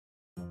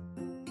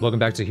Welcome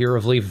back to Hero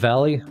of Leaf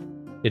Valley.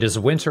 It is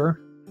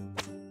winter,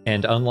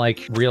 and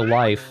unlike real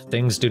life,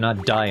 things do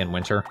not die in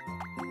winter.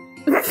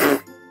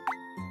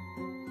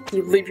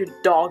 You leave your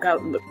dog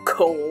out in the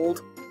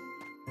cold.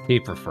 He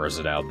prefers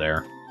it out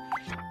there.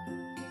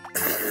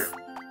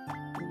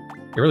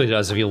 He really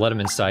does. If you let him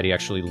inside, he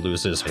actually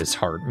loses his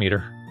heart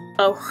meter.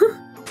 Oh.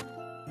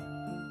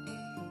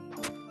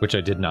 Which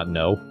I did not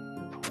know.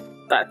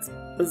 That's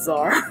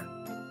bizarre.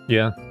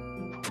 Yeah.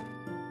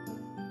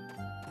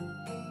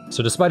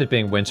 So despite it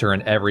being winter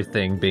and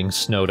everything being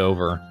snowed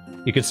over,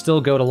 you could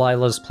still go to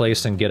Lila's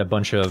place and get a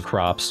bunch of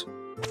crops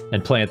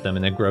and plant them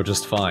and they grow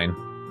just fine.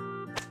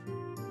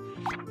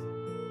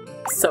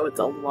 So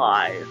it's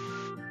alive.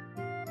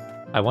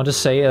 I want to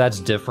say that's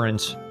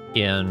different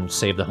in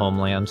Save the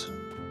Homeland,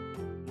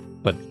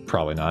 but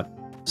probably not.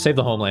 Save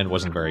the Homeland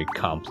wasn't very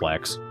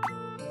complex.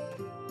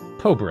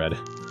 Po bread.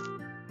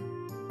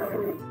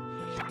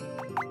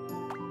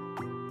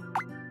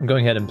 I'm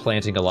going ahead and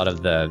planting a lot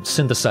of the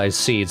synthesized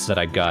seeds that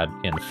I got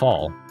in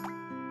fall.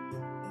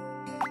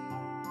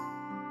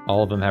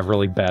 All of them have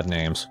really bad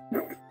names.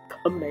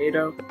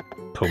 Tomato.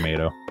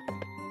 Pomato.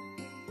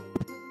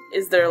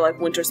 Is there, like,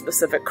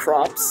 winter-specific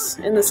crops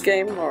in this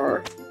game,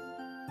 or...?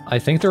 I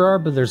think there are,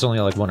 but there's only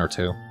like one or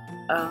two.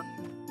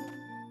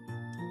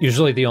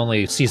 Usually the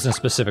only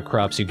season-specific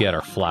crops you get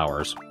are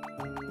flowers.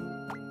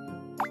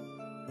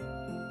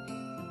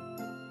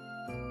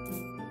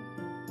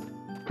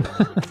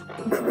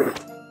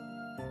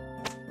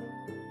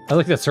 I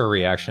like that's her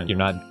reaction. You're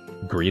not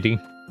greedy?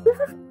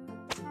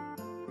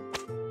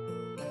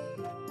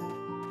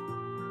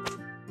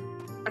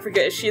 I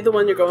forget, is she the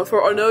one you're going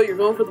for? Or no, you're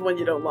going for the one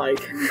you don't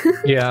like.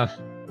 Yeah.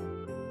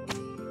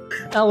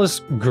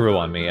 Alice grew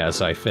on me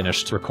as I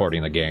finished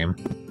recording the game.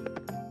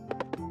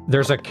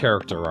 There's a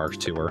character arc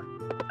to her.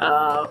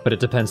 But it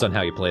depends on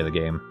how you play the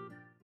game.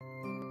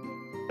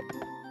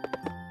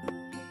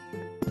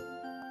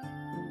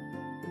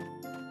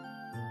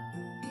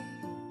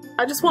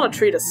 I just want a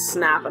tree to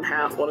snap in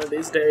half one of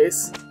these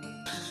days.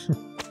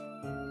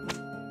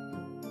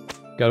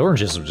 Got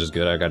oranges, which is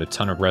good. I got a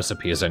ton of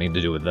recipes I need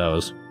to do with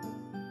those.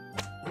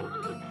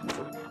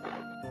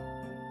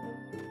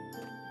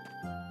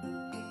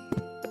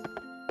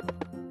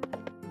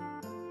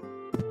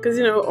 Because,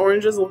 you know,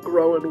 oranges will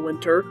grow in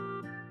winter.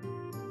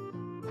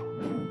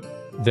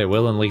 They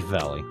will in Leaf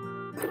Valley.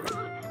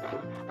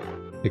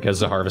 Because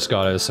the Harvest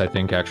Goddess, I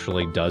think,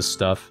 actually does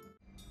stuff.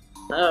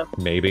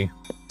 Maybe.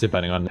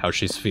 Depending on how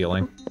she's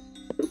feeling.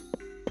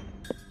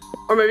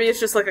 Or maybe it's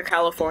just like a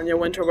California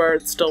winter where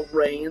it still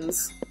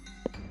rains.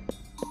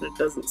 It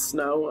doesn't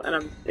snow, and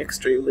I'm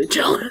extremely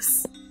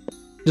jealous.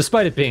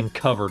 Despite it being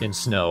covered in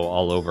snow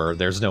all over,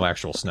 there's no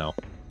actual snow.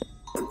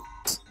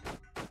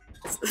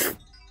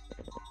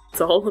 It's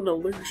all an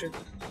illusion.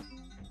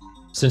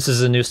 Since this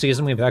is a new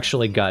season, we've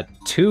actually got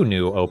 2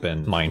 new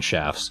open mine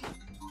shafts.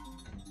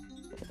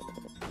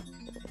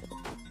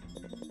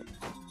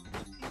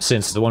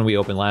 Since the one we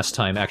opened last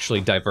time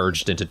actually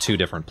diverged into 2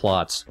 different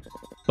plots.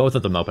 Both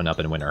of them open up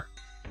in winter.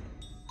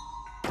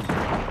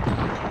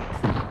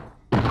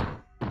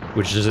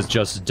 Which is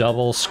just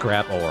double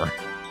scrap ore.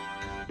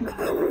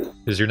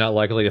 Because you're not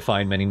likely to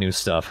find many new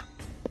stuff.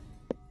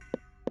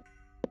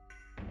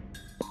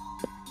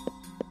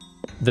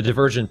 The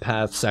divergent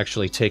paths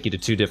actually take you to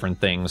 2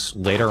 different things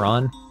later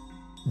on.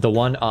 The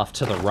one off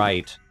to the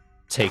right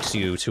takes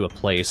you to a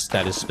place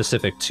that is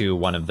specific to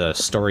one of the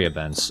story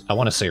events. I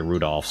want to say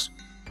Rudolph's.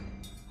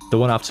 The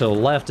one off to the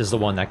left is the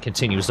one that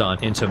continues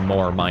on into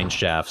more mine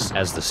shafts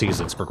as the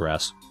seasons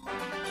progress.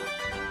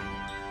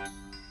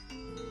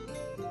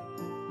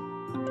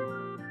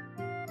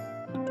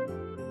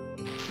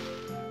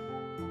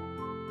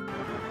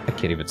 I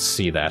can't even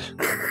see that.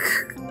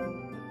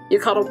 You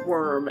caught a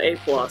worm, A+.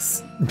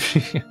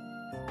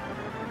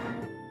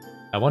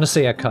 I want to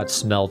say I caught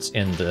smelts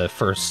in the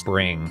first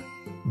spring,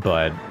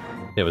 but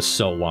it was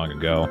so long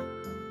ago.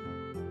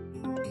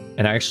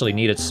 And I actually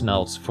needed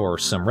smelts for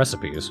some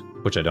recipes,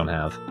 which I don't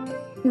have.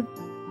 And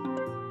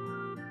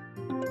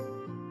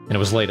it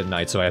was late at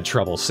night, so I had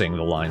trouble seeing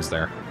the lines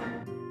there.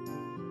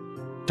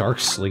 Dark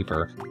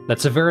Sleeper.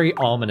 That's a very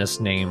ominous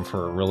name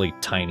for a really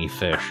tiny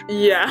fish.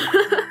 Yeah.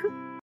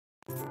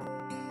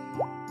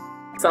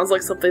 Sounds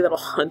like something that'll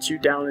hunt you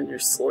down in your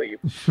sleep.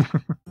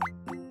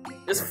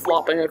 Just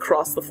flopping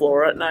across the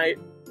floor at night,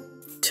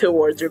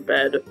 towards your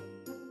bed.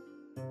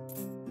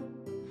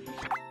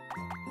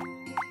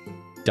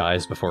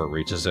 Dies before it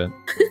reaches it.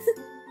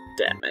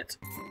 Damn it.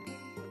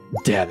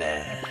 Damn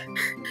it.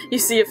 You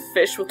see a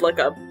fish with like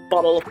a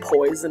bottle of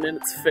poison in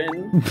its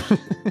fin.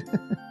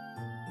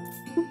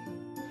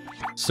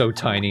 So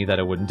tiny that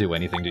it wouldn't do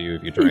anything to you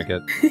if you drank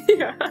it.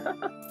 Yeah.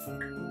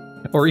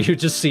 Or you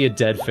just see a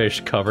dead fish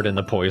covered in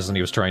the poison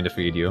he was trying to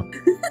feed you.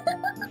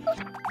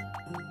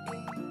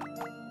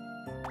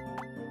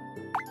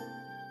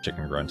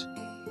 Chicken grunt.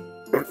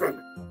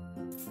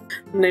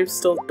 Name's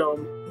still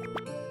dumb.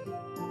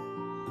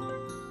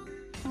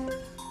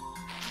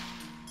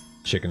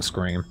 Chicken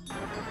scream.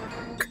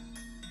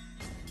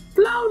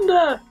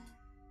 Flounder!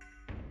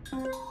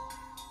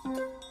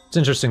 It's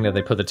interesting that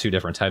they put the two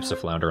different types of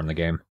flounder in the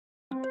game.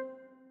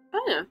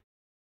 Oh, yeah.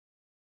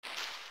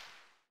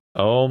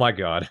 Oh my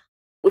god.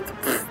 What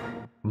the...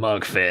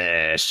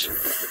 Monkfish.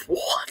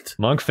 What?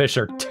 Monkfish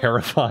are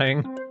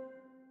terrifying.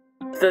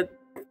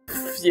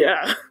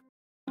 Yeah.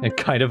 And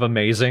kind of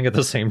amazing at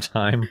the same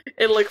time.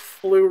 It, like,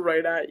 flew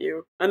right at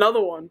you.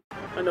 Another one.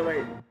 Oh, no,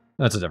 wait.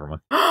 That's a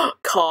different one.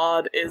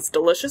 Cod is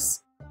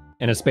delicious.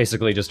 And it's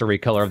basically just a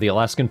recolor of the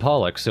Alaskan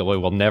pollock, so we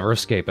will never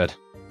escape it.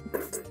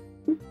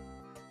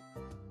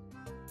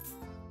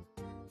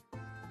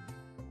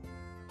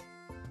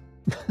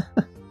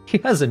 He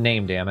has a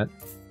name, damn it.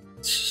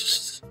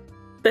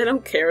 They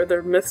don't care,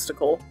 they're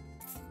mystical.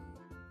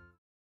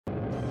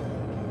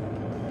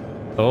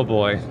 Oh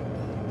boy.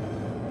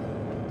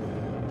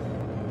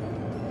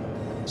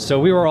 So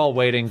we were all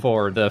waiting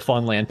for the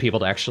Funland people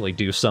to actually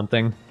do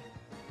something.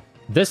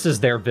 This is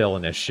their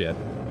villainous shit.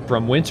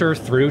 From winter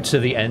through to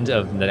the end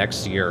of the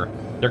next year,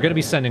 they're gonna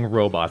be sending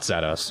robots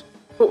at us.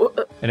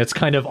 And it's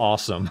kind of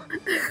awesome.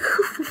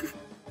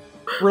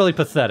 Really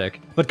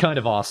pathetic, but kind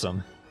of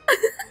awesome.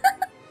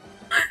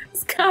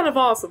 It's kind of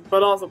awesome,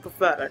 but also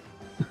pathetic.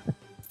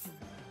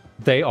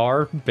 They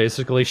are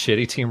basically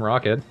shitty Team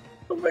Rocket.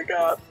 Oh my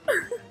god.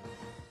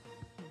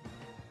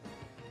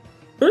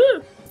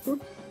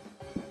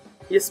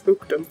 You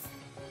spooked them.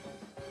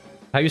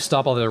 How you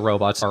stop all the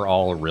robots are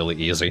all really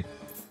easy.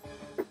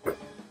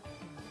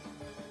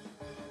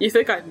 You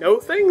think I know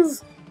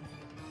things?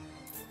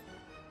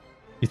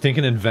 You think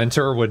an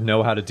inventor would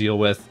know how to deal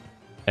with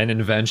an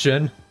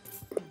invention?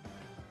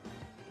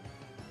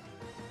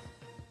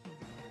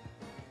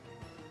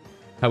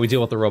 How we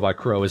deal with the Robot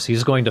Crow is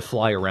he's going to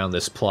fly around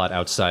this plot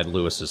outside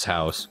Lewis's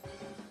house.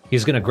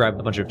 He's going to grab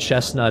a bunch of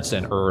chestnuts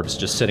and herbs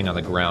just sitting on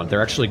the ground.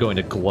 They're actually going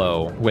to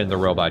glow when the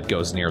robot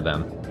goes near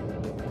them.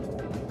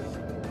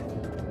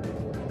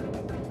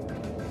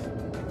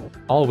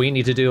 All we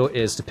need to do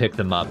is to pick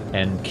them up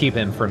and keep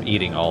him from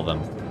eating all of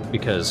them,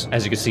 because,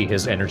 as you can see,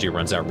 his energy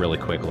runs out really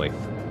quickly.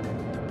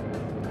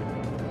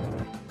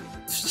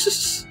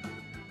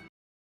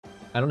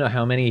 I don't know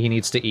how many he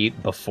needs to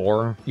eat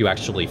before you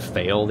actually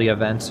fail the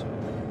event,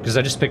 because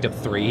I just picked up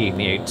 3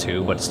 and he ate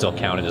 2, but it still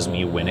counted as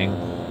me winning.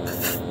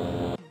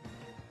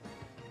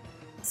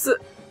 So,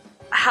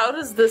 how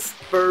does this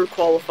bird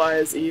qualify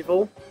as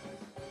evil?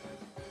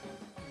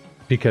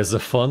 Because the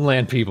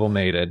Funland people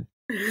made it.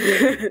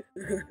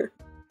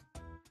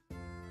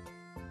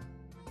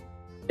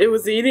 It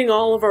was eating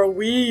all of our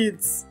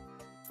weeds.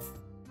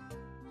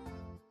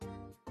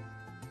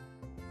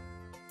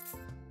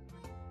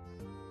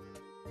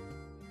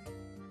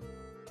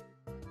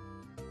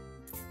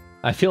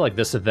 I feel like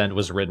this event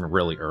was written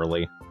really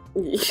early.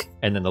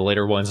 And then the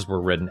later ones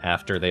were written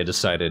after they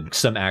decided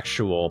some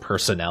actual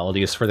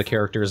personalities for the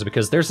characters,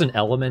 because there's an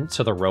element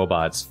to the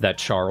robots that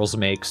Charles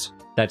makes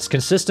that's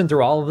consistent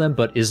through all of them,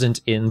 but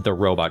isn't in the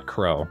Robot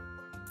Crow.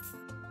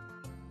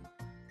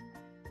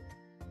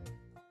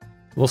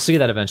 We'll see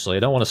that eventually. I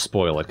don't want to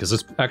spoil it, because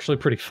it's actually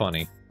pretty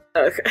funny.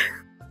 Okay.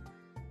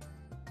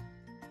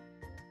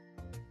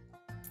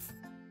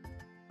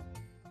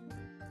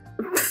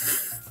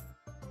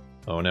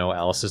 Oh no,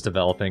 Alice is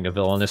developing a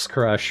villainous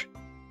crush.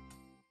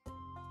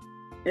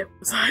 It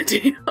was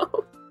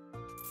ideal.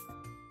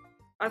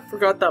 I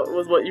forgot that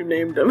was what you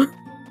named him.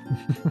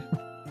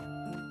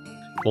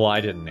 Well,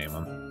 I didn't name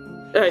him.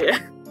 Oh yeah.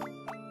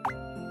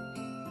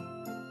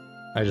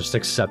 I just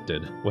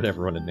accepted what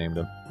everyone had named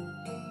him.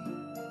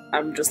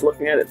 I'm just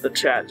looking at it, the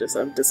chat, just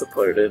I'm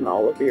disappointed in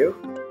all of you.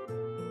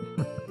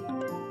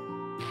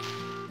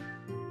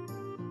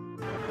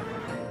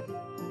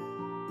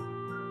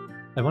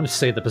 I want to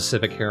say the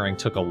Pacific Herring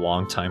took a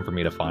long time for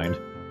me to find.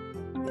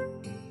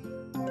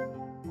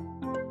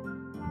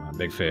 Come on,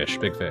 big fish,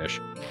 big fish.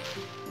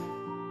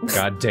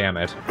 God damn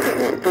it.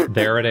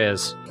 There it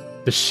is.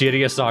 The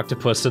shittiest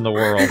octopus in the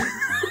world.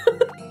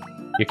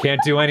 You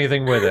can't do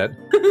anything with it.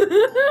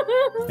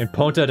 And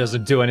Ponta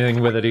doesn't do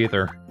anything with it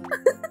either.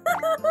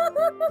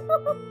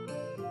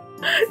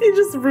 He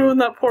just ruined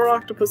that poor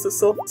octopus's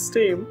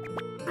self-esteem.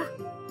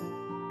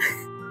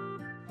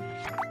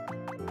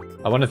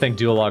 I want to thank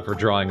Duolog for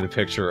drawing the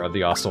picture of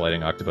the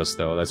oscillating octopus,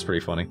 though. That's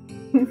pretty funny.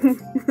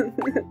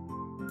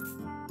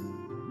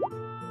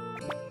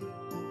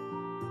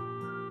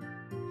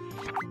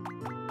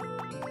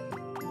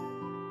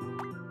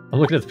 I'm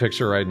looking at the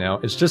picture right now.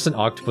 It's just an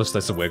octopus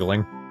that's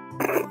wiggling.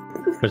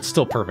 But it's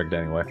still perfect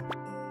anyway.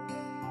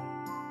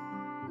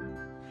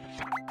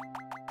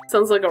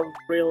 Sounds like a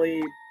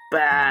really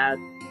bad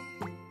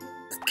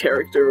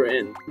character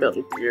in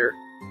Metal Gear.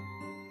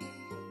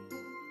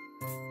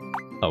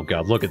 Oh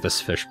god, look at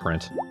this fish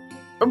print.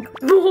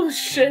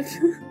 Bullshit!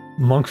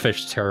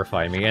 Monkfish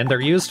terrify me, and they're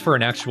used for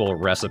an actual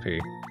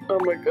recipe. Oh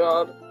my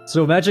god.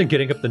 So imagine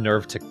getting up the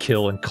nerve to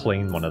kill and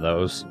clean one of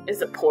those.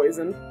 Is it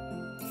poison?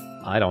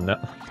 I don't know.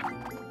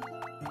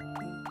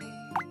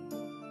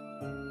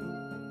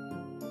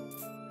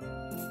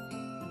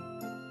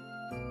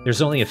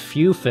 There's only a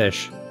few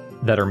fish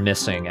that are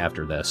missing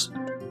after this.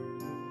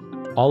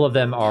 All of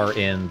them are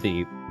in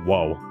the...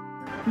 Whoa.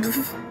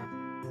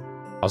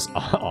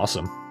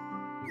 Awesome.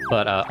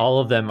 But all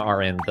of them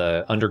are in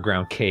the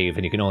underground cave,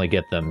 and you can only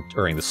get them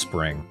during the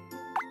spring.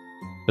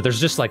 But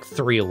there's just like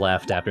 3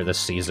 left after this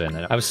season,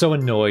 and I was so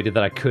annoyed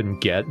that I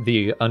couldn't get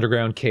the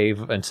underground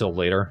cave until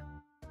later.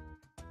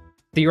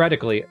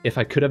 Theoretically, if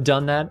I could have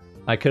done that,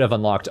 I could have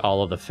unlocked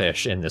all of the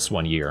fish in this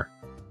 1 year.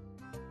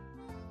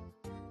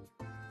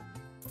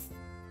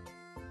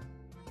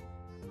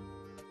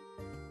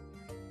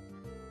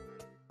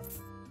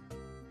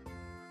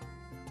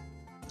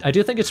 I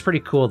do think it's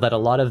pretty cool that a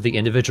lot of the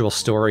individual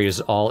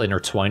stories all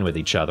intertwine with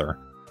each other.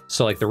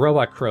 So like the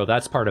Robot Crow,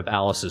 that's part of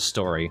Alice's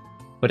story.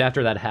 But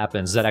after that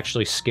happens, that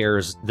actually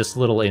scares this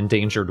little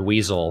endangered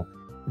weasel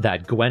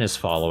that Gwen is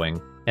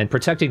following, and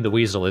protecting the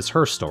weasel is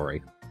her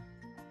story.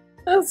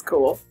 That's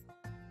cool.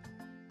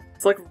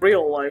 It's like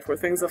real life where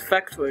things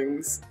affect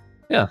things.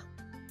 Yeah.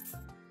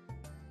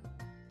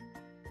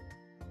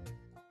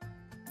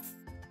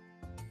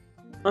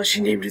 Oh,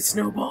 she named it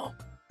Snowball.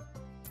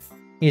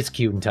 It's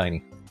cute and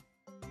tiny.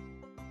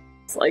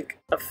 It's like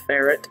a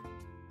ferret.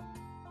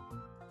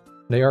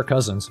 They are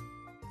cousins.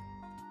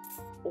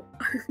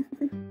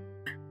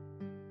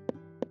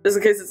 Just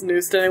in case it's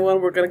news to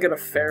anyone, we're gonna get a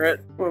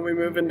ferret when we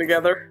move in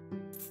together.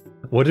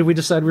 What did we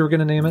decide we were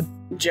gonna name it?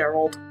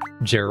 Gerald.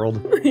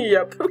 Gerald.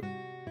 Yep.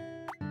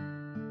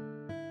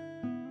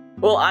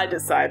 Well, I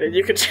decided.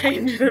 You could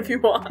change it if you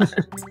want.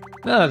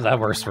 That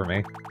works for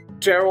me.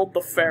 Gerald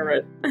the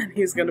ferret. And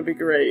he's gonna be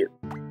great.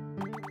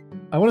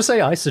 I want to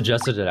say I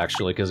suggested it,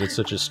 actually, because it's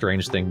such a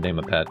strange thing to name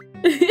a pet.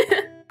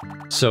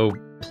 So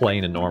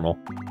plain and normal.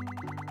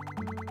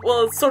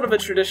 Well, it's sort of a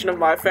tradition of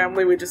my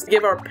family. We just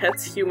give our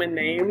pets human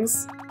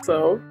names,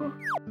 so...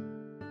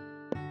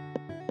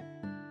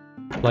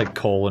 Like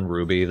Cole and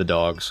Ruby, the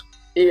dogs.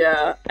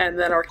 Yeah, and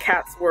then our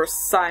cats were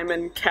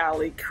Simon,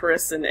 Callie,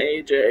 Chris, and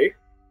AJ.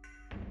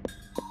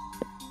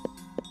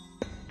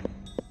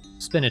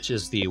 Spinach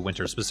is the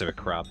winter-specific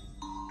crop,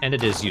 and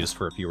it is used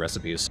for a few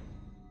recipes.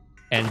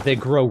 And they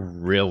grow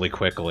really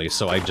quickly,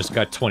 so I just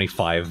got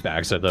 25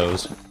 bags of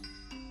those.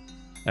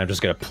 I'm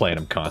just gonna plant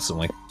them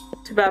constantly.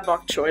 Too bad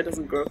bok choy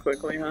doesn't grow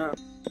quickly, huh?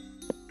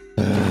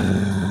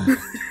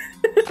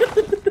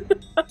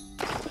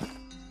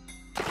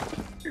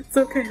 It's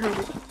okay,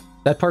 honey.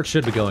 That part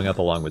should be going up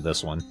along with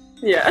this one.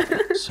 Yeah.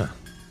 So.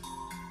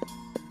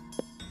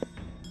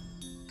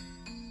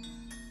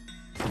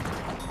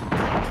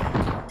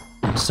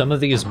 Some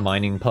of these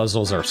mining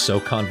puzzles are so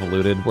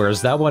convoluted,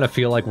 whereas that one I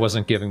feel like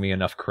wasn't giving me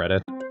enough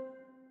credit.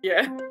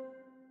 Yeah.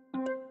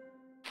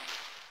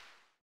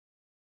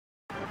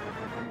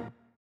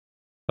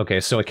 Okay,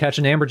 so I catch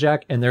an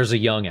amberjack, and there's a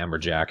young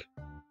amberjack.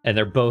 And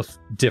they're both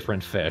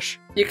different fish.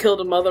 You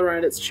killed a mother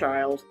and its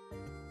child.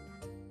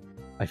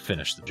 I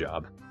finished the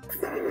job.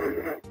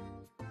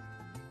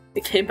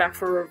 It came back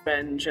for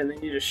revenge, and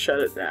then you just shut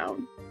it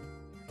down.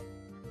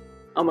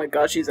 Oh my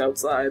god, she's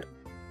outside.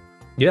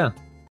 Yeah.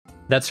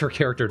 That's her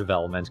character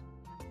development.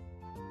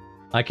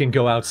 I can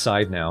go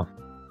outside now.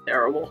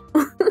 Terrible.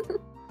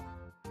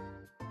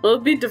 Well,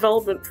 it'd be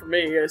development for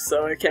me,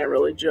 so I can't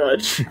really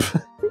judge.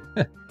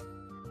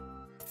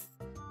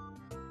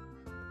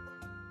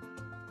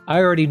 I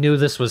already knew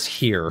this was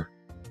here.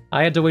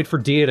 I had to wait for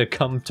Dia to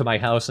come to my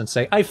house and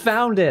say, I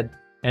found it!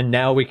 And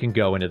now we can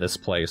go into this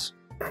place.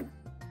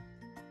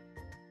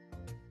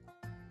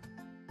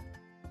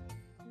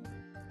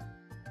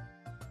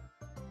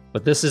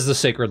 But this is the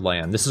sacred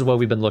land. This is what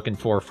we've been looking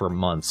for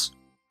months.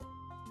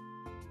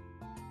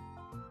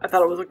 I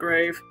thought it was a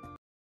grave.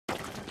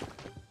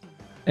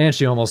 And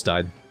she almost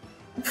died.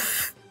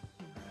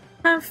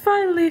 I'm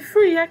finally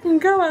free, I can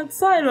go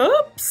outside.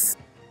 Oops!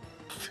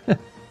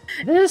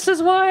 This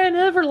is why I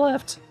never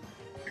left.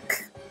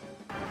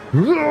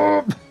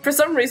 For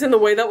some reason, the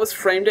way that was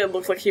framed, it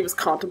looked like he was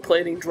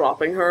contemplating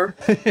dropping her.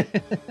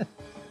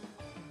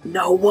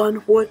 No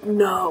one would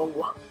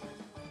know.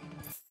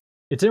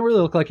 It didn't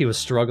really look like he was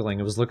struggling.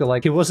 It was looking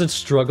like he wasn't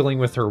struggling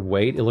with her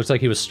weight. It looked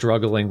like he was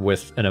struggling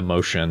with an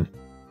emotion.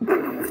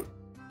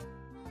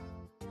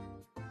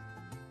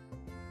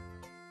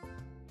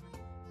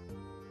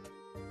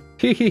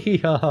 Hee hee hee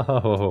ha ha ha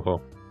ho ho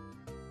ho.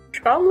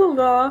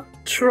 Tra-la-la,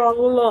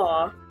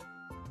 tra-la-la.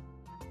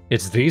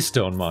 It's the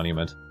stone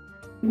monument.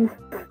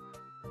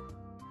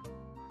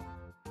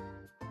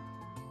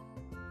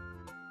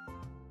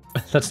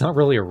 That's not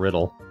really a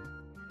riddle.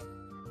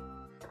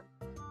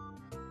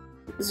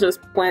 It's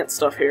just plant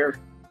stuff here.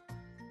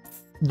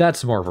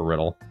 That's more of a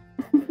riddle.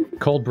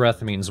 Cold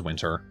breath means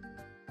winter.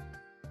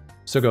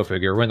 So go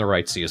figure, we're in the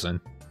right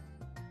season.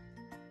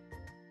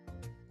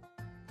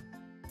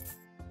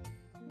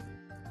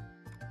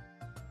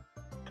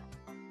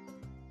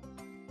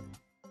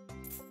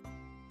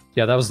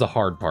 Yeah, that was the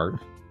hard part.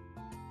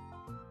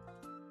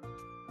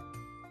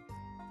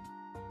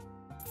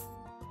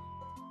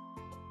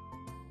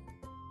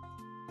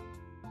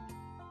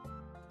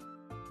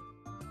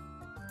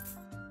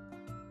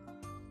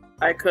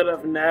 I could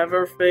have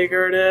never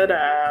figured it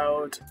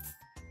out.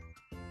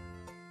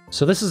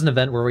 So this is an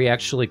event where we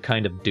actually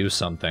kind of do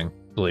something,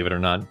 believe it or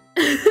not.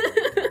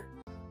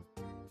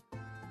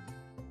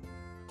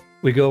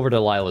 We go over to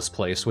Lila's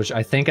place, which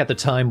I think at the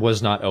time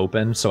was not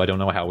open, so I don't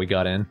know how we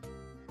got in.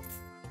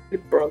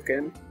 It broke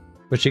in.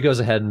 But she goes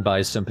ahead and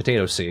buys some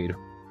potato seed.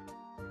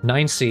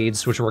 9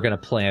 seeds, which we're going to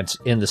plant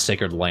in the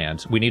Sacred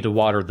Land. We need to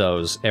water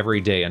those every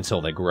day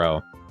until they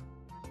grow.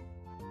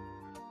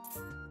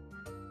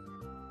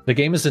 The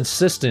game is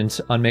insistent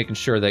on making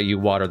sure that you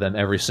water them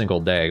every single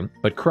day,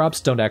 but crops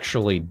don't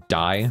actually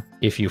die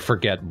if you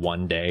forget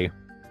one day.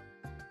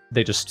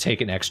 They just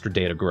take an extra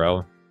day to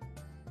grow.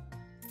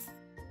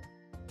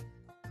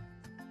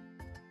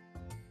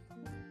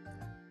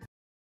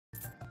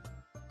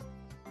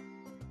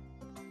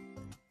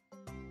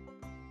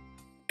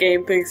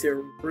 Game thinks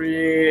you're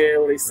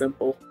really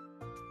simple.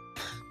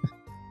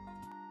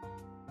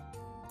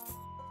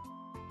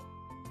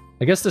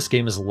 I guess this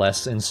game is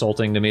less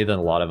insulting to me than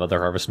a lot of other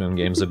Harvest Moon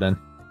games have been.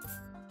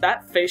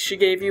 That face she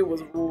gave you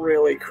was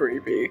really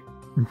creepy.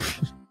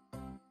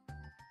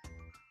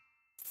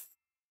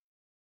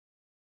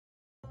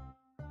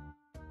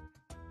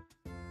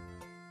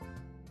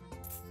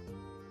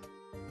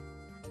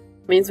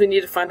 Means we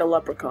need to find a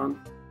leprechaun.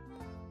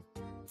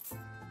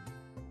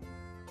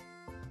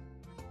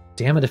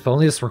 Damn it, if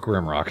only this were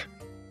Grimrock.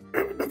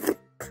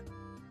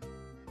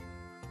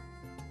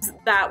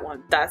 That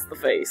one, that's the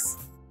face.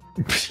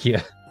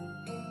 Yeah.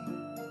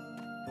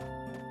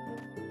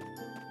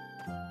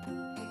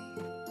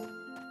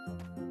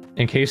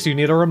 In case you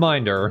need a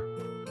reminder,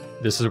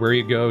 this is where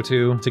you go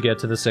to get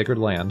to the Sacred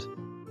Land.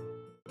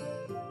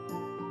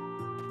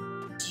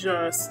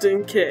 Just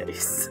in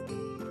case.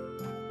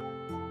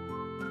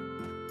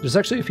 There's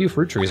actually a few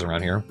fruit trees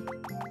around here,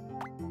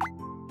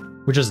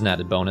 which is an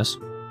added bonus.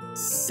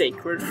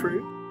 Sacred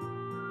fruit?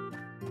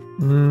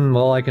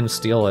 Well, I can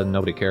steal it and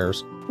nobody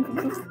cares.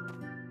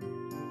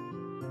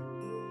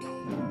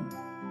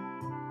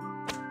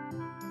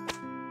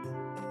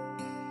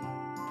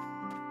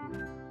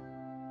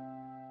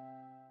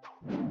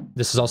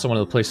 This is also one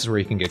of the places where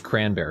you can get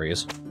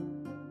cranberries.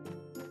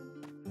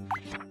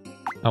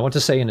 I want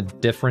to say in a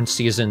different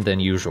season than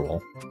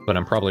usual, but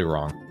I'm probably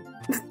wrong.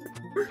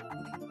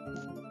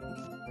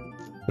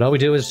 But all we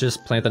do is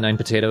just plant the 9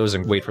 potatoes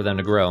and wait for them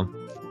to grow.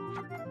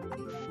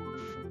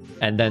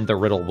 And then the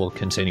riddle will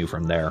continue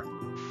from there.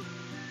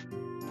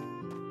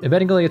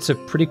 Admittingly, it's a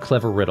pretty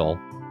clever riddle,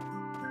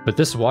 but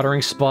this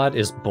watering spot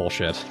is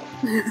bullshit.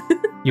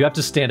 You have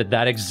to stand at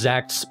that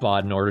exact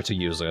spot in order to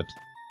use it.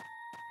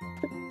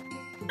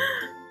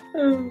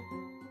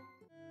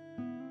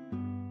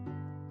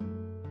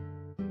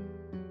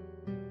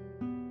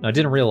 I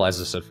didn't realize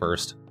this at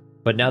first,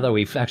 but now that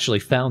we've actually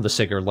found the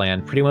Sacred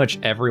Land, pretty much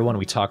everyone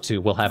we talk to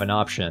will have an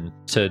option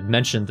to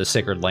mention the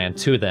Sacred Land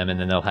to them, and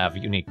then they'll have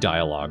unique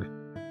dialogue.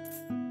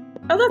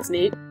 Oh, that's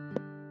neat.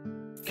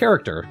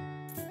 Character.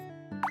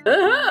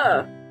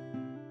 Ah!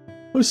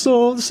 I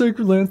saw the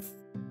Sacred Land.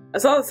 I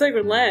saw the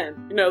Sacred Land.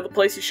 You know, the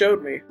place you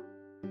showed me.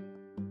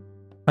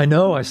 I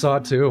know, I saw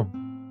it too.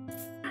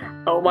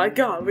 Oh my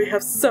god, we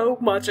have so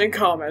much in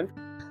common.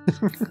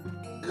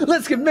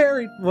 Let's get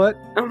married! What?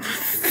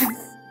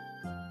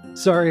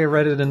 Sorry, I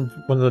read it in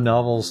one of the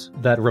novels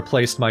that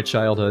replaced my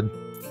childhood.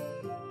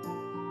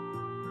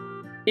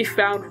 He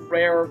found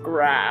rare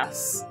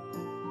grass.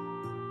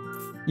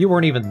 You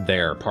weren't even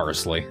there,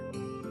 Parsley.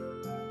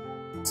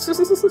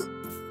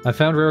 I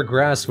found rare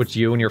grass which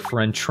you and your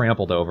friend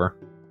trampled over.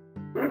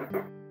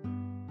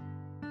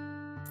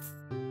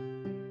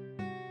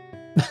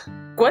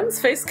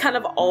 Gwen's face kind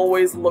of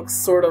always looks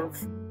sort of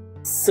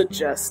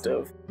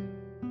suggestive.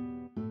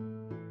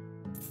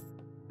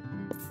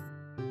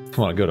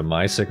 Want to go to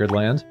my Sacred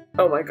Land?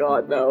 Oh my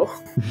god, no.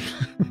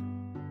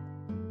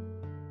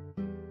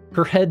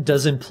 Her head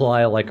does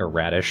imply like a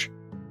radish.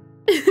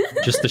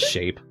 Just the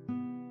shape.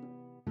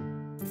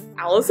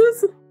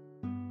 Alice's?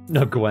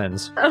 No,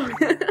 Gwen's. Oh.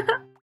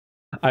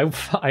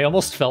 I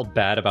almost felt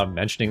bad about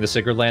mentioning the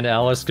Sacred Land to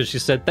Alice, because she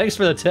said, thanks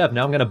for the tip,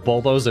 now I'm gonna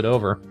bulldoze it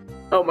over.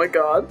 Oh my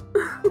god.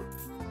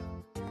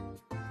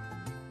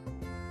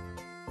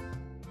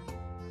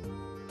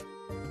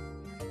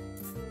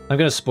 I'm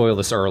gonna spoil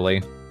this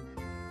early,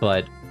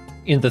 but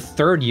in the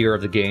 3rd year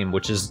of the game,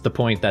 which is the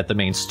point that the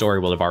main story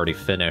will have already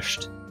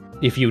finished,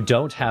 if you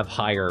don't have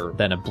higher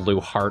than a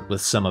blue heart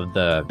with some of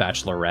the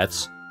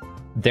bachelorettes,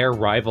 their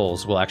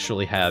rivals will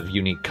actually have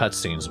unique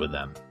cutscenes with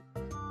them.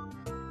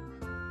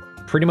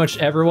 Pretty much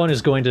everyone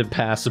is going to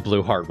pass a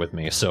blue heart with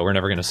me, so we're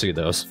never going to see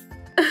those.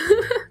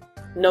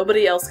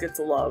 Nobody else gets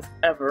love,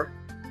 ever.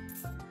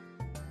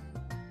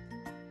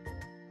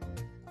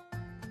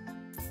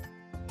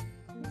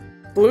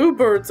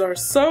 Bluebirds are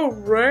so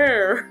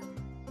rare!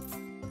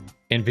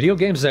 In video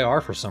games they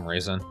are for some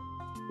reason.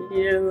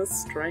 Yeah,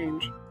 that's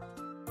strange.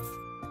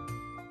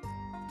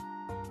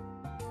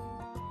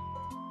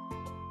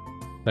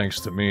 Thanks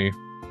to me.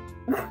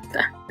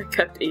 I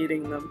kept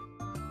eating them.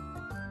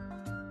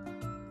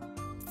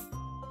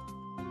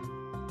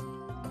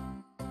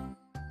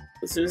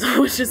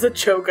 Which is a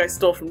joke I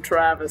stole from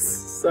Travis,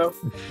 so...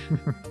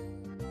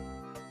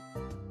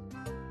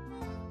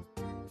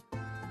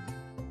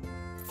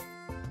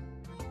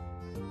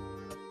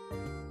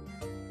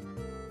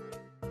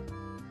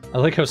 I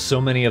like how so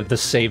many of the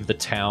save the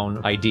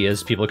town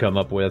ideas people come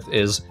up with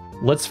is,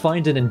 let's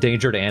find an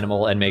endangered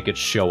animal and make it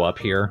show up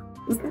here.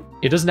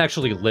 It doesn't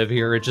actually live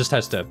here, it just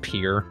has to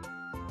appear.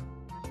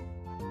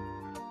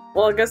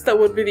 Well, I guess that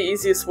would be the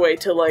easiest way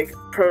to, like,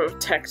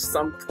 protect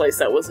some place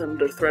that was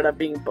under threat of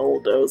being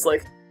bulldozed.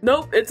 Like,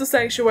 nope, it's a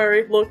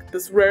sanctuary. Look,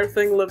 this rare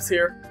thing lives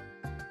here.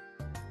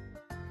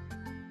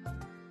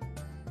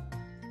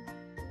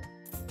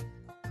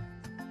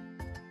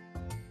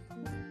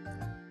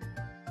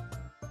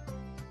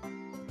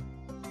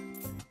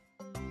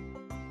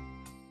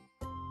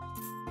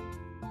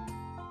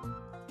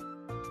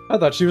 I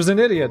thought she was an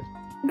idiot.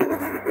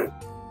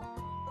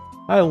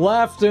 I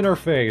laughed in her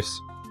face.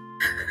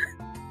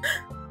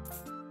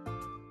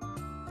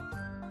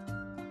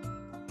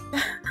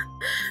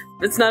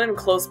 It's not even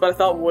close, but I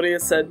thought Woody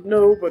had said,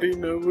 "Nobody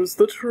knows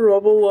the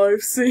trouble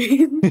I've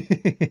seen."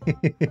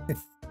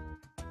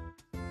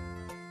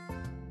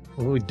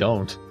 Well, we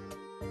don't.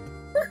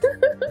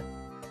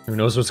 Who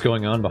knows what's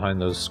going on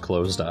behind those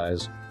closed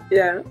eyes?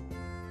 Yeah.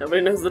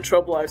 Nobody knows the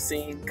trouble I've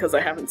seen, because I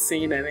haven't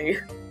seen any.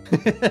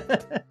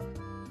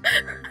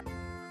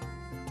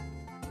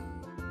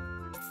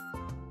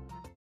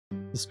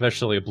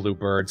 Especially a blue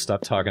bird.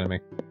 Stop talking to me.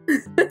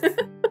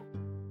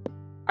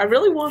 I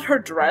really want her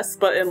dress,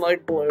 but in,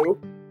 like, blue.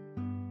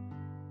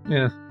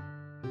 Yeah.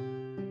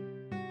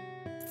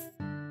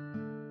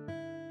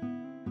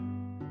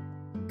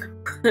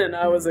 When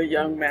I was a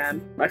young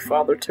man, my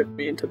father took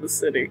me into the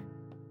city.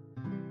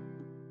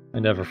 I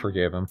never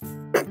forgave him.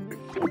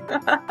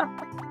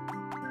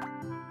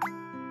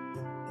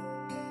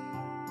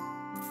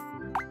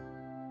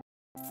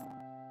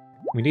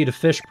 We need a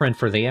fish print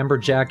for the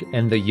amberjack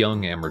and the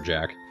young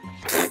amberjack.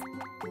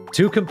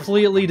 Two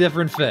completely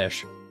different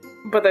fish.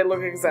 But they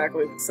look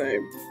exactly the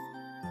same.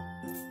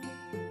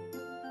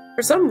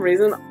 For some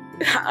reason,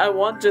 I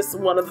want just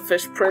one of the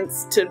fish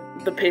prints to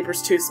the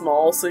paper's too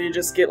small, so you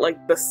just get,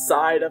 like, the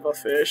side of a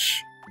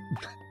fish.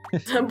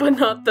 But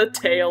not the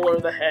tail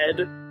or the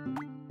head.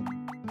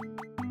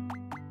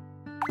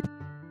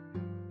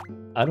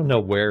 I don't know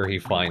where he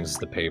finds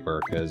the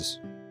paper, because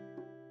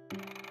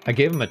I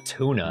gave him a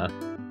tuna,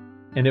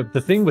 and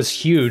the thing was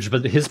huge,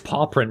 but his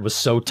paw print was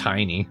so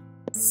tiny.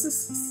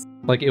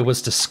 Like, it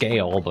was to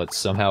scale, but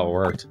somehow it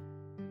worked.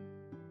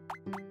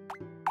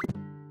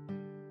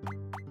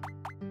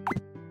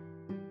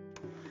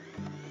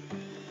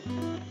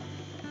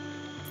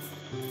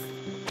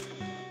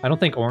 I don't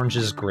think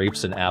oranges,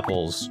 grapes, and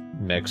apples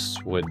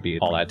mixed would be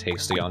all that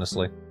tasty,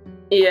 honestly.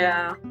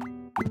 Yeah.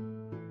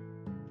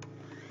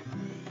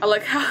 I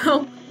like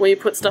how when you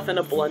put stuff in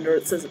a blender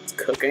it says it's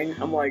cooking.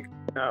 I'm like,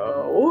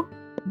 no.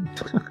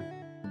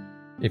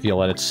 If you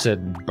let it sit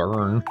and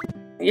burn.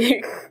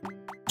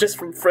 Just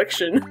from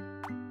friction.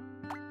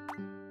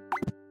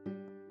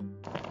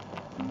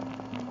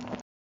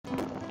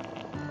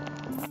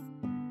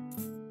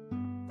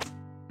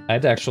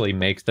 I'd actually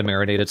make the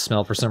marinated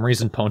smell. For some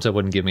reason, Ponta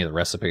wouldn't give me the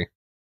recipe.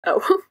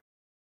 Oh.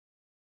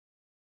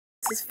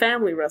 It's his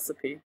family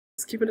recipe.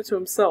 He's keeping it to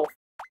himself.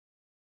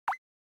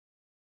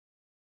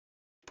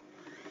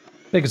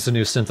 I think it's the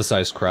new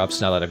synthesized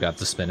crops now that I've got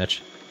the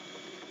spinach.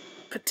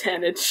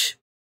 Patanage.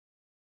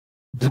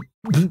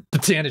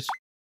 Patanage.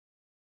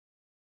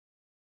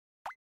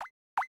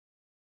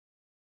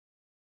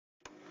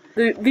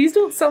 These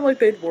don't sound like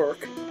they'd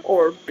work.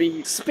 Or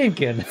be...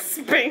 Spinkin.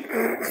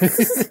 Spinkin?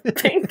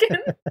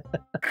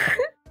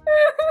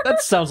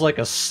 That sounds like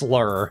a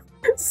slur.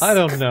 I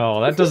don't know.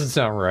 That doesn't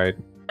sound right.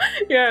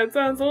 Yeah, it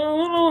sounds a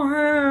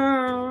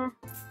little...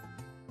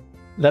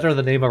 That or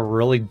the name of a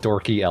really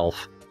dorky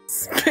elf.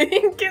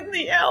 Spinkin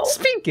the elf.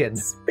 Spinkin.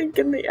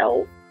 Spinkin the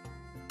elf.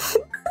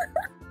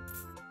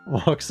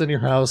 Walks in your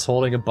house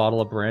holding a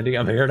bottle of brandy.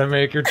 I'm here to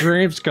make your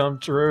dreams come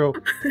true.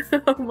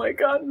 Oh my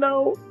god,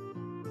 no.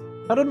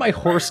 How did my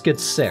horse get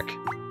sick?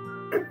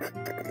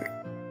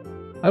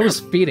 I was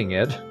feeding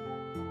it.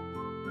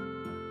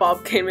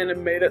 Bob came in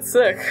and made it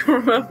sick,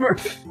 remember?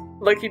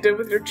 Like you did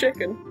with your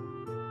chicken.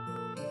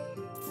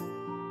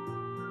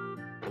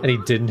 And he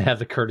didn't have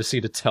the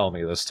courtesy to tell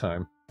me this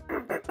time.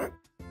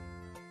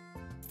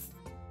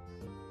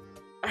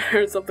 I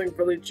heard something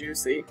really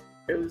juicy.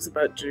 It was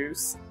about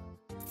juice.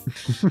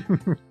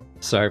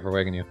 Sorry for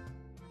waking you.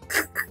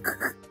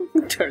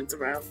 Turns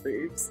around,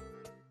 leaves.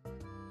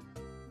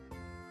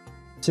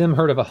 Tim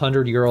heard of a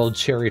 100-year-old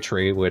cherry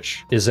tree,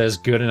 which is as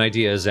good an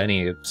idea as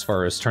any as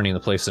far as turning the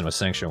place into a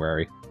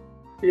sanctuary.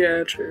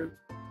 Yeah, true.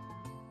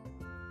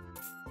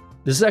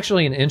 This is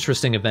actually an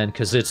interesting event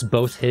because it's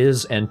both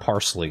his and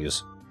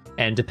Parsley's.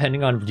 And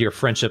depending on your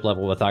friendship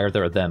level with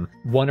either of them,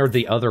 one or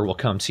the other will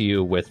come to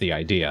you with the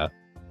idea.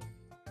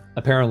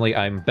 Apparently,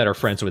 I'm better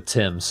friends with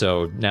Tim,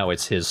 so now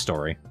it's his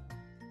story.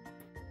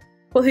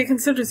 Well, he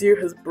considers you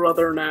his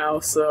brother now,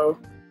 so...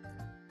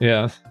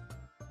 Yeah.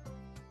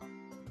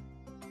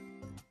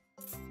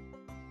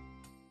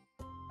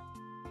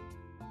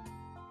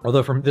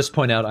 Although from this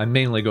point out, I'm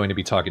mainly going to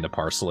be talking to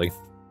Parsley.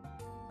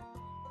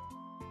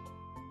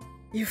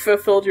 You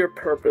fulfilled your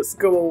purpose.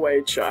 Go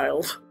away,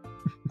 child.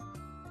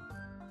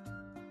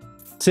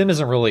 Tim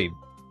isn't really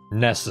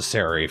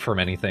necessary for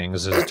many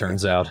things, as it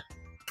turns out.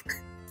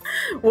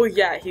 Well,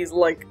 yeah, he's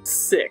like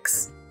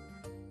 6.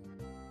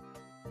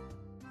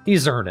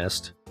 He's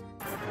earnest.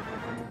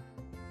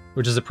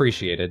 Which is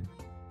appreciated.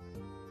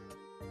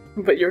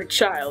 But you're a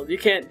child, you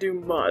can't do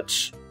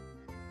much.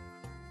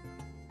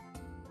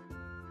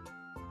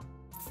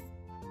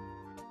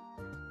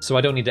 So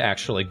I don't need to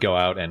actually go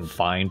out and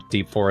find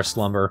deep forest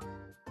lumber.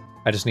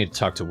 I just need to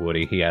talk to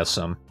Woody. He has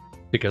some.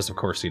 Because of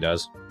course he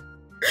does.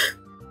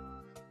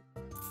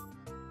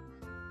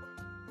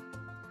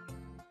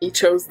 He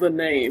chose the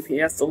name, he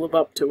has to live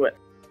up to it.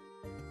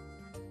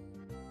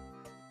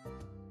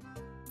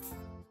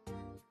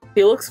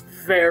 He looks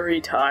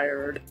very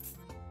tired.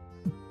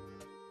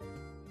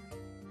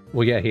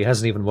 Well, yeah, he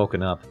hasn't even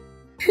woken up.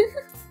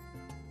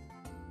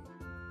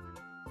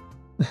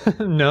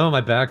 No,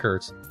 my back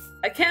hurts.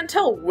 I can't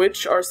tell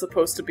which are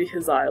supposed to be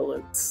his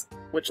eyelids.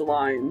 Which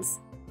lines.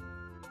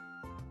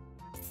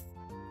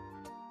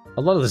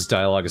 A lot of this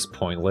dialogue is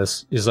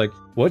pointless. He's like,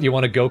 what, you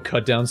want to go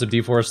cut down some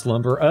deforest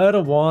lumber? I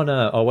don't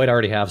wanna. Oh wait, I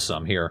already have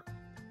some, here.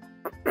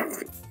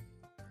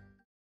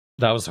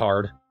 That was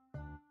hard.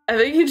 I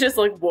think he just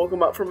like woke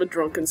him up from a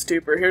drunken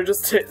stupor. Here,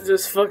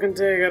 just fucking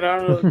take it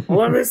out.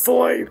 Let me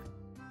sleep.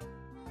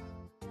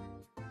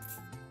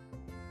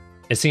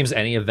 It seems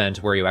any event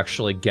where you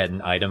actually get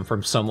an item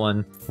from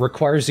someone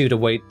requires you to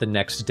wait the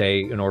next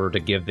day in order to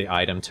give the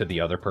item to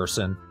the other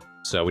person.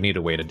 So we need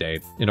to wait a day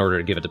in order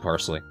to give it to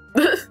Parsley.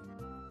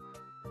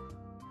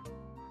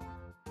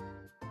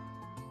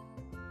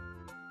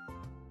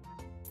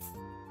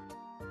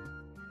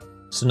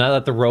 So now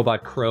that the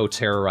robot crow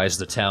terrorized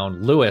the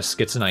town, Lewis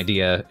gets an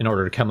idea in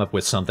order to come up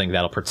with something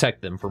that'll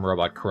protect them from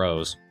robot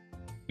crows.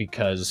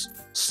 Because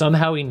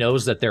somehow he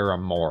knows that there are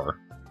more.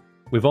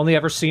 We've only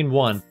ever seen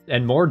one,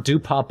 and more do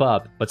pop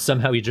up, but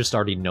somehow he just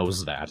already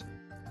knows that.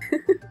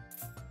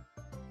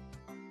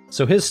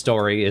 So his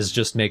story is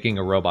just making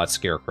a robot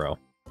scarecrow.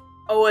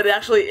 Oh, it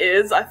actually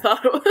is? I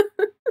thought it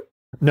was...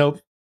 Nope.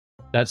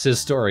 That's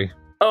his story.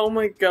 Oh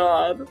my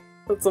god.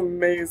 That's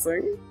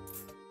amazing.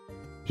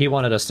 He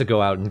wanted us to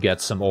go out and get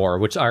some ore,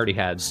 which I already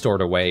had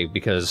stored away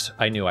because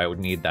I knew I would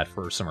need that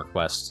for some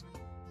requests.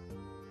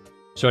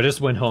 So I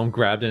just went home,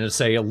 grabbed it, and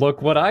say,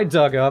 look what I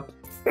dug up!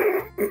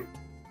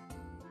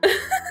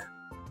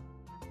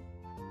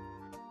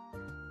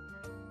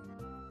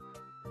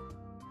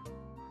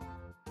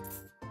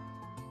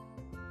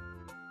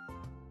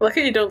 I like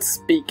how you don't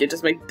speak, you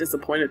just make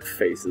disappointed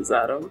faces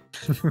at him.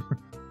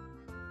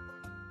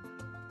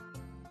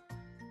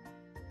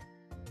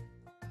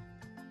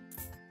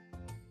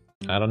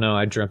 I don't know,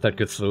 I dreamt that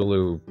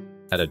Cthulhu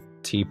at a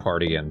tea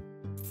party and...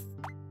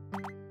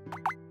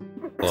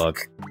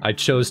 Look, I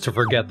chose to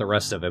forget the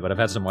rest of it, but I've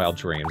had some wild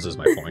dreams, is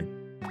my point.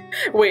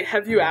 Wait,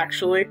 have you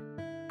actually?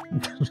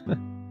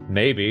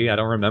 Maybe, I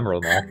don't remember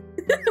them all.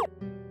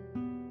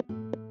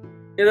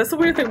 Yeah, that's the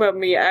weird thing about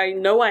me. I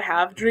know I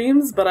have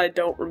dreams, but I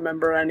don't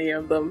remember any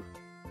of them.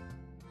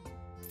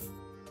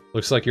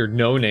 Looks like your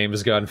no-name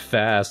has gone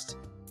fast.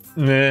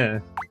 Nah.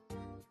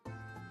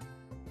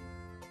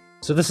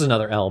 So this is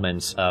another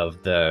element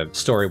of the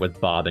story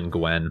with Bob and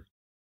Gwen.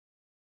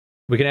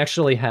 We can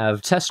actually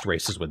have test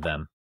races with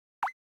them.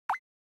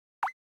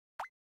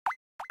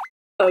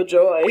 Oh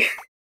joy.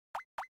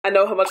 I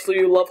know how much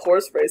you love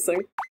horse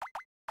racing.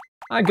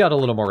 I got a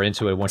little more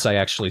into it once I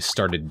actually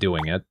started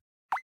doing it.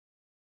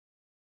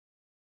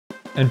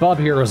 And Bob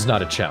Hero's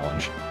not a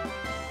challenge.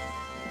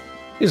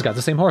 He's got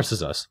the same horse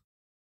as us.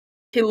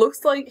 He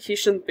looks like he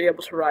shouldn't be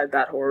able to ride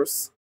that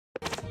horse.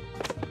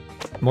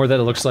 More that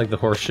it looks like the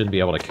horse shouldn't be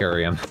able to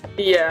carry him.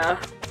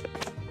 Yeah.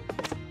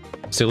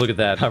 See, look at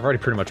that. I've already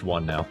pretty much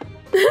won now.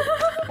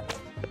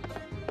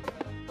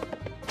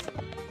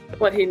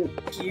 What, he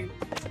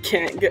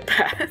can't get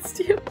past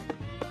you?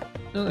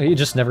 He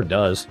just never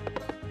does.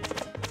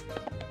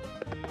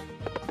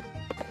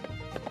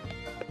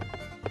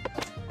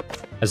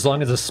 As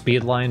long as the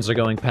speed lines are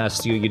going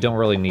past you, you don't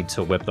really need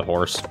to whip the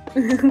horse.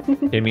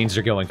 It means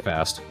you're going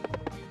fast.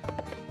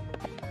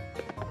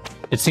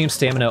 It seems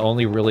stamina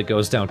only really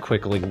goes down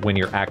quickly when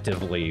you're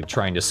actively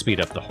trying to speed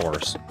up the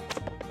horse.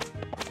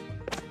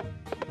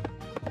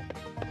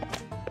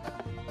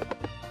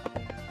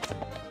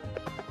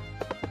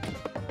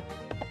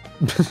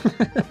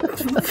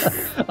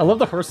 I love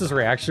the horse's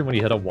reaction when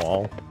you hit a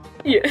wall.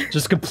 Yeah.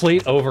 Just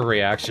complete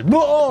overreaction.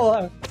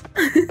 Whoa!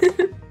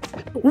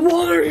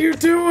 What are you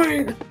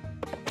doing?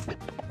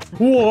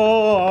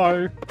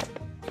 Why?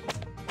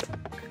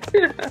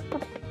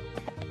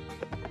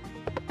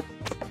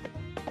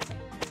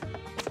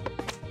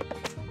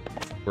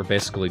 We're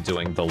basically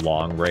doing the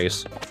long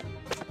race.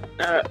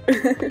 I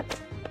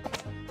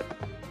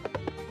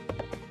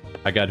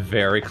got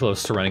very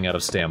close to running out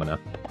of stamina.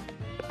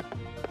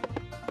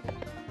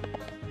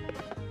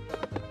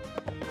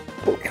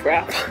 Oh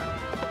crap.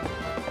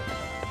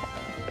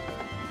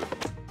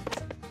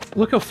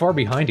 Look how far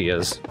behind he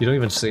is. You don't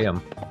even see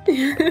him.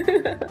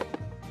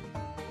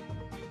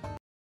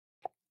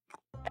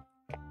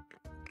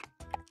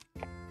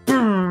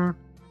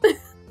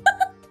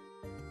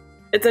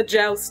 It's a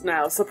joust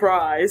now,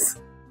 surprise.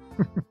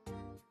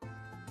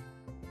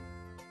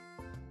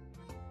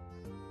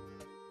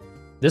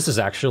 This is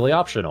actually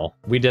optional.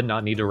 We did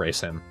not need to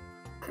race him.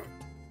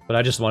 But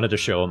I just wanted to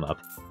show him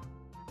up.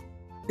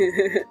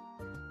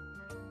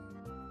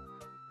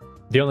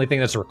 The only thing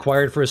that's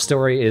required for his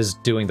story is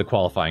doing the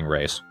qualifying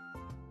race.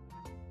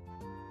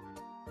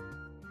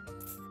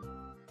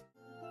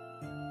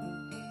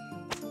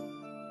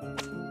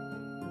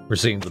 We're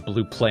seeing the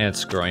blue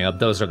plants growing up.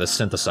 Those are the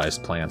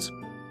synthesized plants.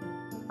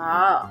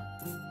 Ah.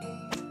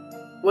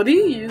 What do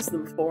you use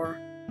them for?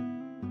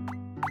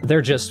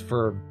 They're just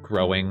for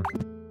growing.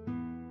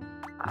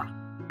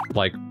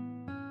 Like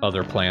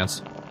other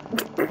plants.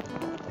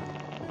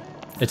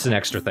 It's an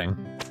extra thing.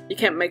 You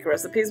can't make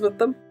recipes with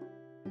them?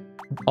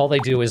 All they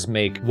do is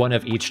make one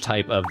of each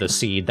type of the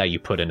seed that you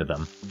put into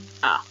them.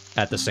 Ah.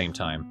 At the same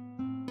time.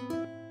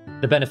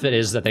 The benefit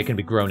is that they can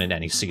be grown in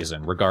any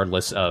season,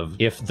 regardless of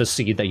if the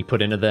seed that you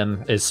put into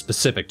them is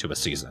specific to a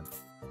season.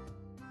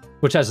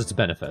 Which has its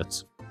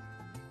benefits.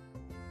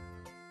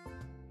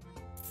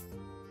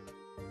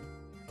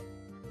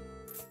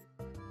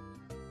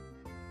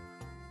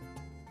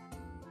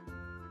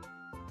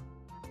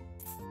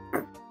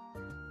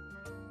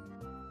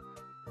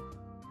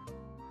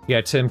 Yeah,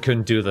 Tim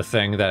couldn't do the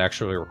thing that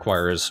actually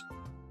requires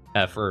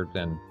effort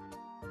and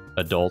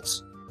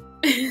adults.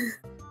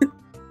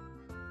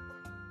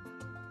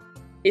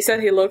 He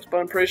said he looked, but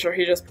I'm pretty sure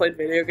he just played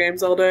video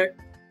games all day.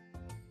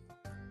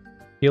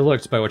 He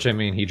looked, by which I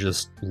mean he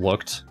just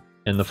looked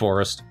in the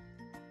forest.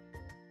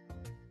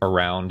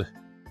 Around.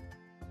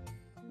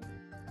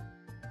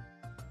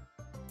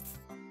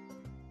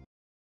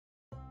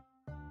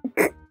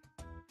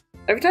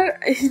 Every time,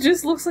 he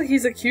just looks like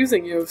he's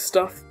accusing you of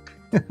stuff.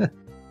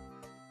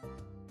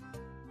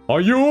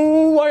 Are you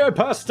why I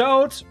passed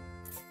out?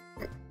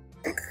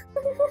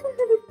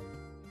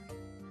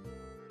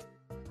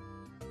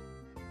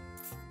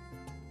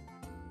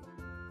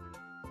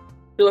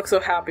 You look so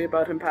happy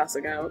about him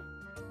passing out.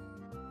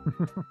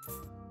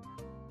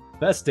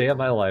 Best day of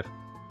my life.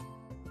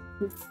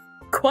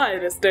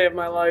 Quietest day of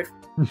my life.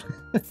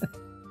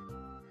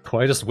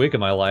 Quietest week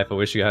of my life. I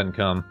wish you hadn't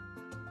come.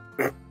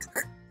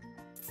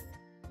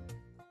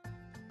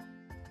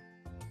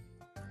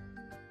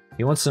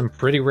 He wants some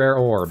pretty rare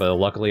ore, but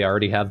luckily I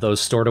already have those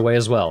stored away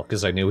as well,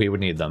 because I knew he would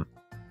need them.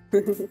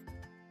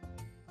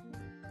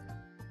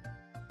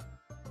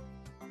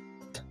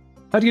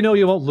 How do you know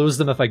you won't lose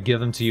them if I give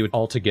them to you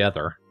all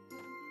together?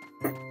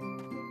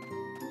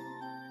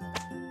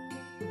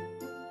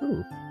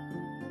 Ooh.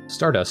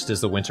 Stardust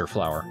is the winter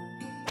flower.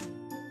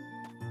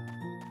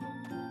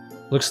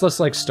 Looks less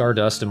like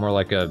stardust and more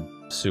like a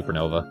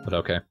supernova, but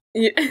okay.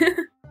 Yeah.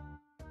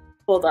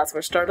 Well, that's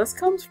where stardust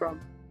comes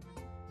from.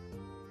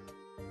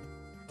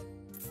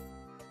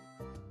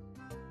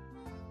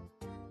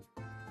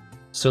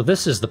 So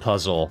this is the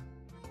puzzle,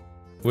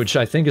 which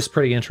I think is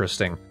pretty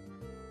interesting.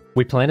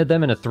 We planted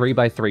them in a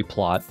 3x3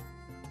 plot.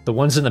 The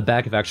ones in the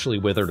back have actually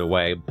withered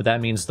away, but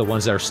that means the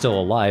ones that are still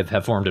alive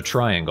have formed a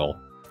triangle.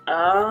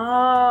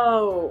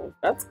 Oh,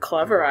 that's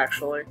clever,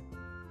 actually.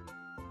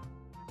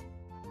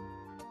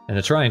 And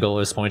the triangle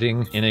is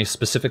pointing in a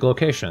specific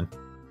location.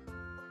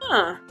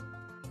 Huh.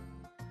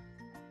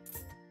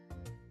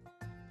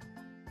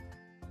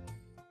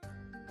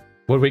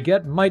 What we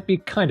get might be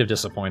kind of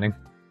disappointing.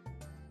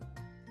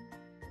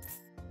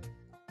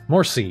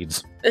 More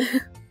seeds.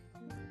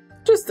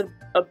 Just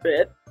a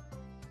bit.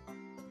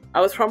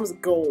 I was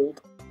promised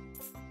gold.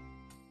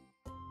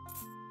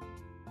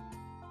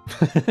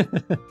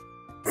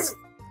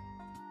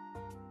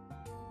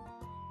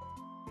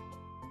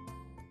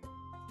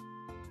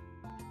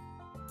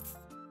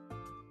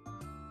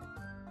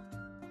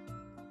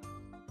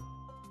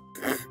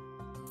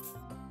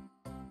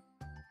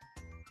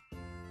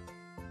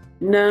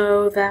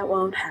 No, that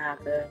won't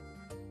happen.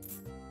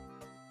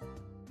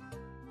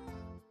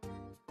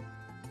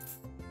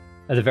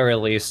 At the very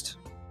least,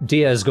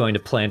 Dia is going to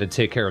plan to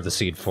take care of the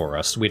seed for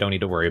us. We don't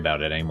need to worry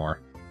about it anymore.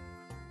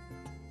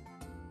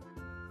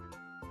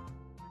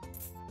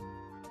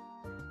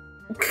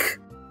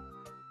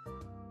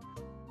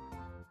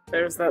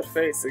 There's that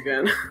face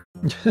again.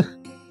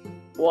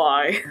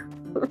 Why?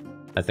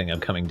 I think I'm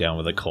coming down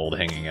with a cold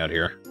hanging out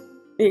here.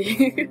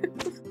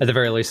 At the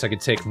very least, I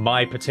could take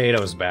my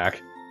potatoes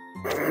back.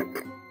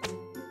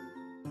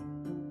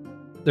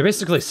 They're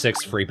basically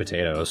 6 free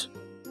potatoes.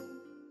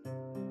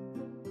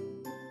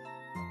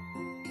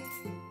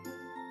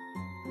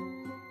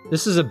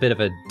 This is a bit of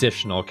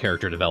additional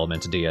character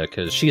development to Dia,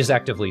 because she is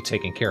actively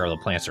taking care of the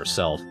plants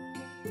herself.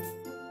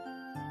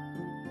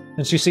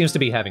 And she seems to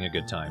be having a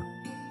good time.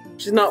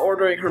 She's not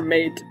ordering her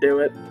maid to do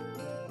it.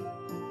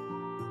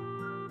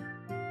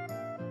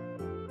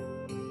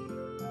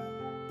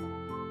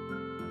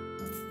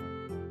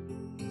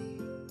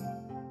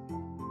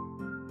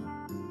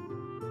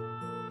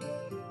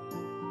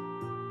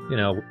 You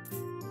know,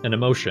 an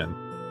emotion.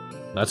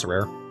 That's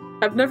rare.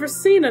 I've never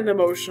seen an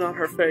emotion on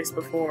her face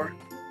before.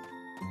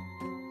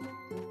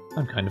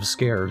 I'm kind of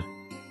scared.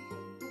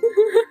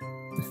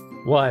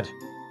 What?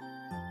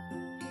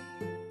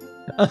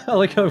 I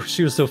like how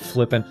she was so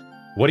flippant.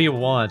 What do you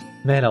want?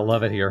 Man, I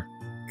love it here.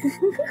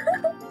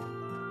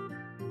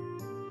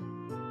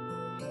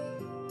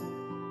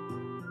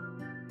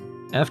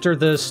 After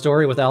the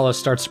story with Alice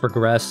starts to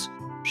progress,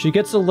 she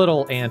gets a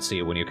little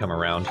antsy when you come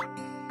around. I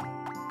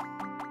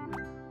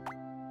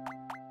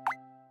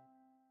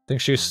think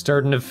she's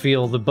starting to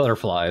feel the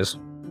butterflies.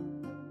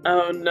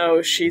 Oh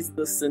no, she's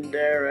the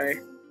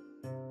tsundere.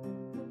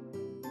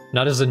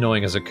 Not as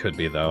annoying as it could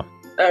be, though.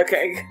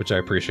 Okay. Which I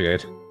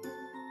appreciate.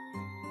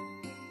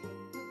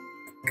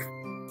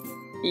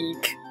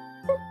 Eek.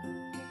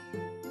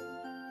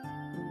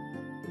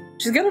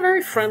 She's got a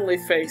very friendly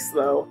face,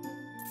 though.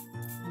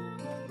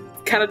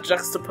 Kind of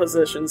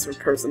juxtapositions her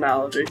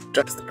personality.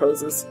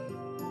 Juxtaposes.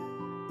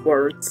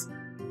 Words.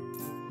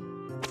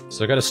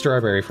 So I got a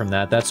strawberry from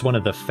that. That's one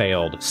of the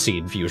failed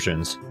seed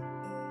fusions.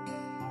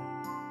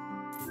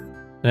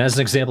 And as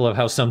an example of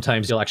how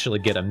sometimes you'll actually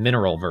get a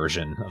mineral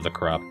version of the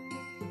crop.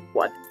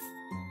 What?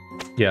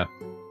 Yeah.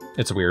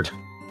 It's weird.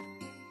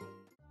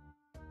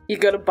 You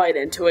go to bite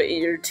into it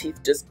and your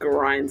teeth just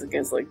grinds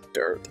against, like,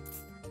 dirt.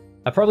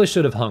 I probably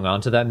should have hung on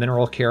to that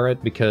mineral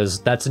carrot, because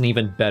that's an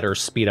even better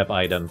speed-up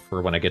item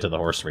for when I get to the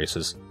horse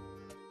races.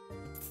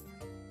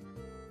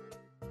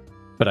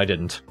 But I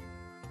didn't.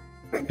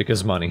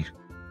 Because money.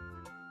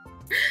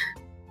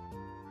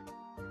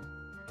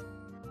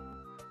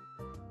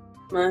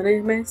 Money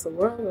makes the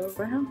world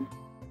go round.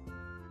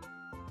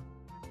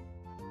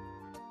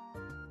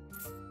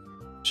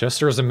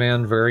 Chester is a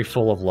man very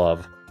full of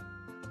love.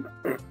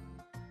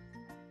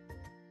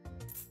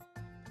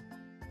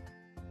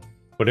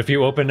 But if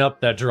you open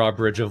up that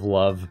drawbridge of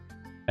love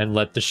and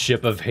let the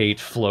ship of hate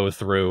flow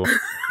through,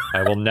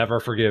 I will never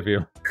forgive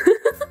you.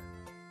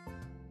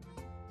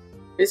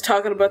 He's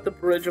talking about the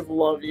bridge of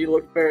love. You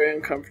look very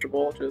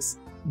uncomfortable. Just,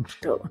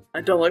 I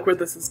don't like where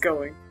this is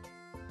going.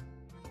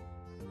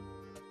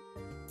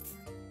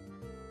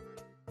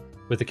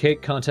 With the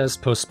cake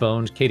contest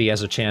postponed, Katie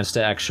has a chance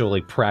to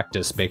actually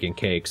practice baking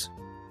cakes.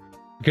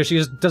 Because she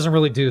just doesn't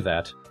really do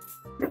that.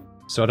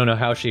 So I don't know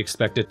how she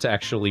expected to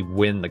actually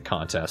win the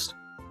contest.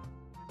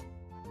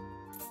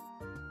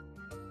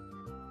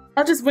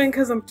 I'll just win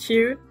because I'm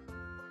cute.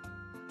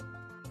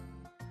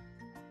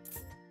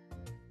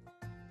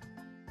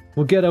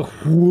 We'll get a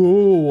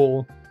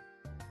whoa.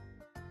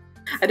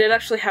 I did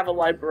actually have a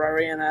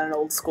librarian at an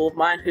old school of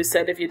mine who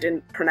said if you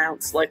didn't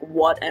pronounce like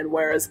what and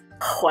where as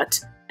what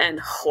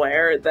and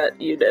where, that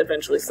you'd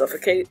eventually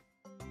suffocate.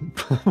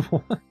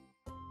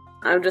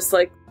 I'm just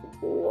like,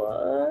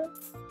 what?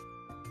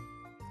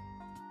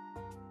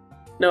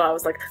 No, I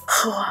was like,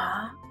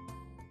 what?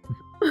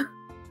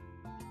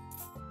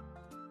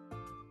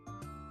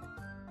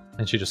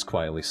 And she just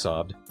quietly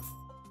sobbed.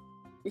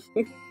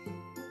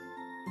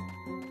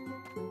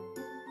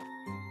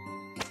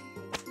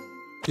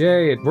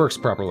 Yay, it works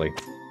properly.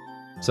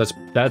 So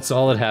that's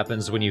all that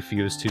happens when you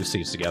fuse two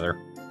seeds together.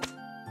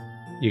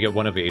 You get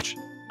one of each.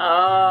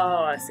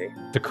 Oh, I see.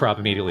 The crop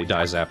immediately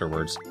dies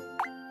afterwards.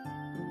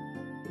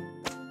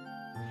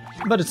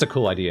 But it's a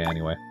cool idea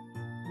anyway.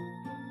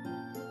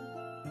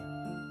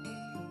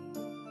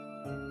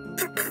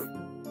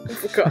 He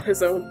forgot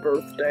his own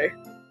birthday.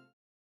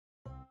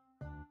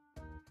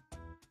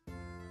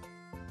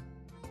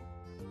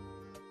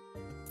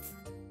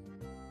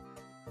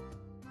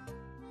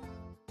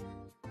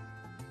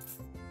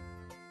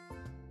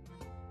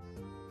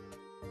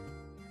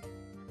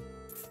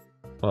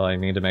 Well, I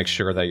need to make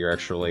sure that you're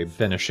actually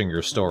finishing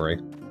your story.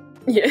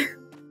 Yeah.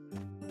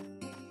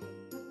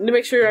 Need to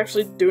make sure you're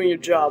actually doing your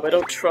job. I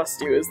don't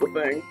trust you is the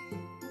thing.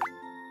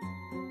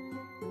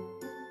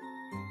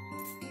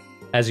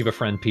 As you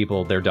befriend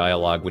people, their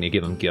dialogue when you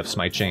give them gifts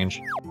might change.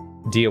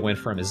 Dia went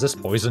from, "Is this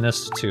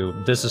poisonous?" to,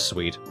 "This is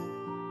sweet."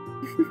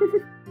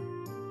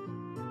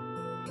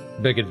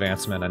 Big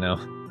advancement, I know.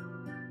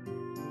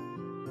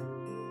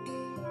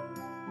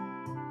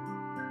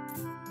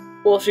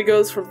 Well, she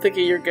goes from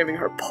thinking you're giving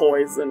her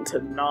poison to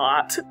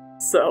not,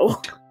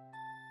 so...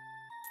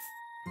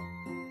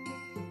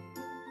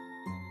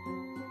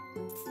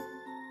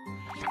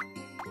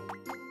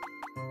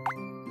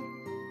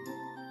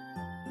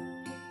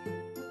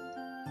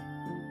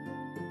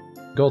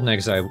 Golden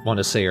eggs, I want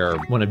to say, are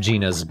one of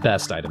Gina's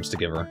best items to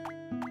give her.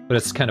 But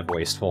it's kind of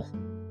wasteful.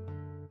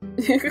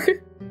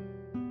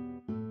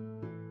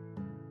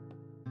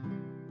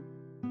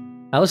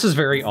 Alice is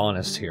very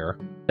honest here.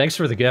 Thanks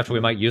for the gift, we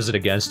might use it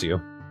against you.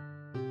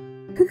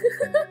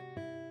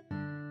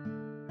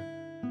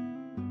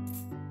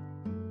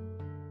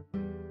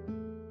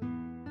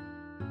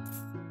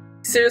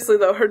 Seriously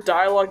though, her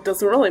dialogue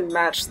doesn't really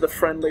match the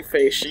friendly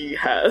face she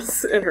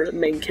has in her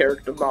main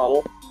character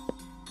model.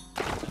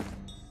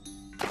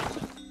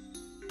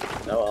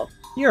 Oh well.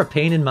 You're a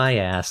pain in my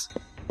ass.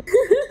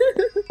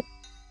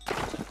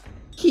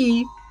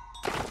 He.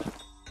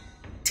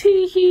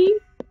 Tee-hee.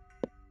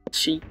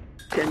 Cheek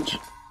pinch.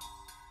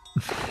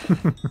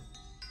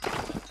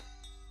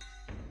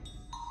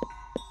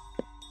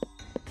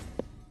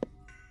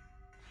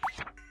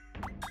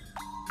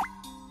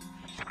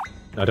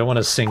 I don't want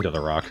to sing to the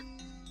rock.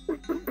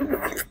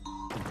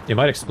 It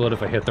might explode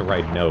if I hit the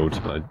right note,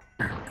 but...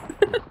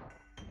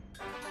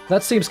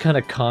 That seems kind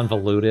of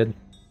convoluted.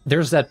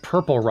 there's that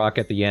purple rock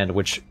at the end,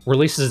 which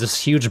releases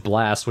this huge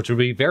blast, which would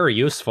be very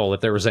useful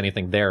if there was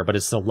anything there, but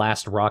it's the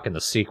last rock in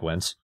the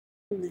sequence.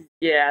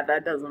 Yeah,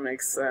 that doesn't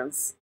make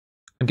sense.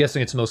 I'm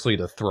guessing it's mostly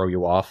to throw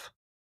you off.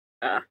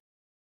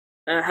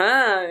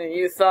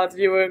 You thought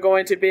you were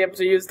going to be able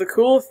to use the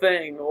cool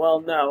thing.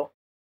 Well, no.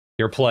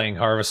 You're playing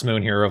Harvest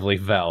Moon Hero of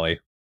Leaf Valley.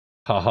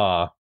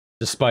 Haha.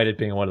 Despite it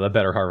being one of the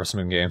better Harvest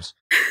Moon games.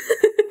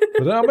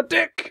 But I'm a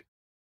dick!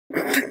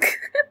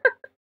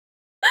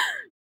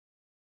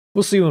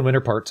 We'll see you in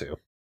Winter Part 2.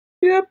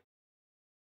 Yep.